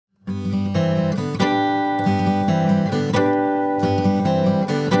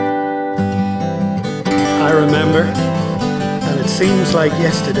remember, and it seems like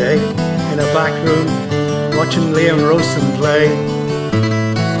yesterday, in a back room, watching Liam Rosen play,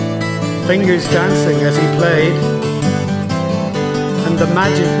 fingers dancing as he played, and the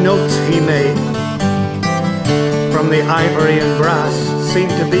magic notes he made from the ivory and brass seemed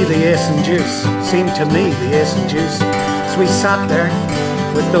to be the Ace and Deuce, seemed to me the Ace and Deuce. As we sat there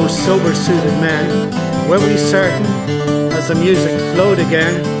with those sober-suited men, were we certain, as the music flowed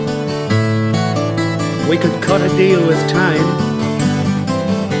again, we could cut a deal with time,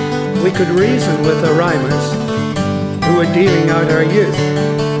 we could reason with the rhymers who were dealing out our youth.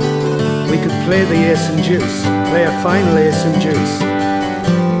 We could play the Ace and Deuce, play a final Ace and Deuce.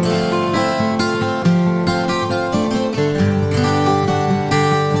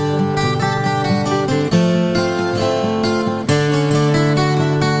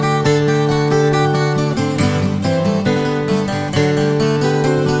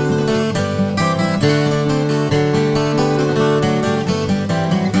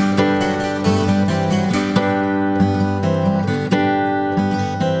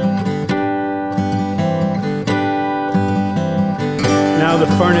 Now the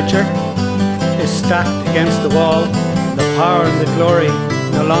furniture is stacked against the wall, the power and the glory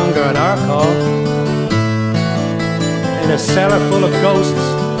no longer at our call. In a cellar full of ghosts,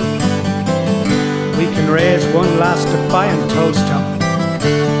 we can raise one last defiant toast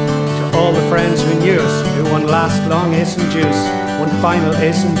to all the friends who knew us, who won last long Ace and Deuce, one final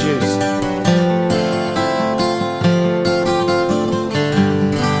Ace and Deuce.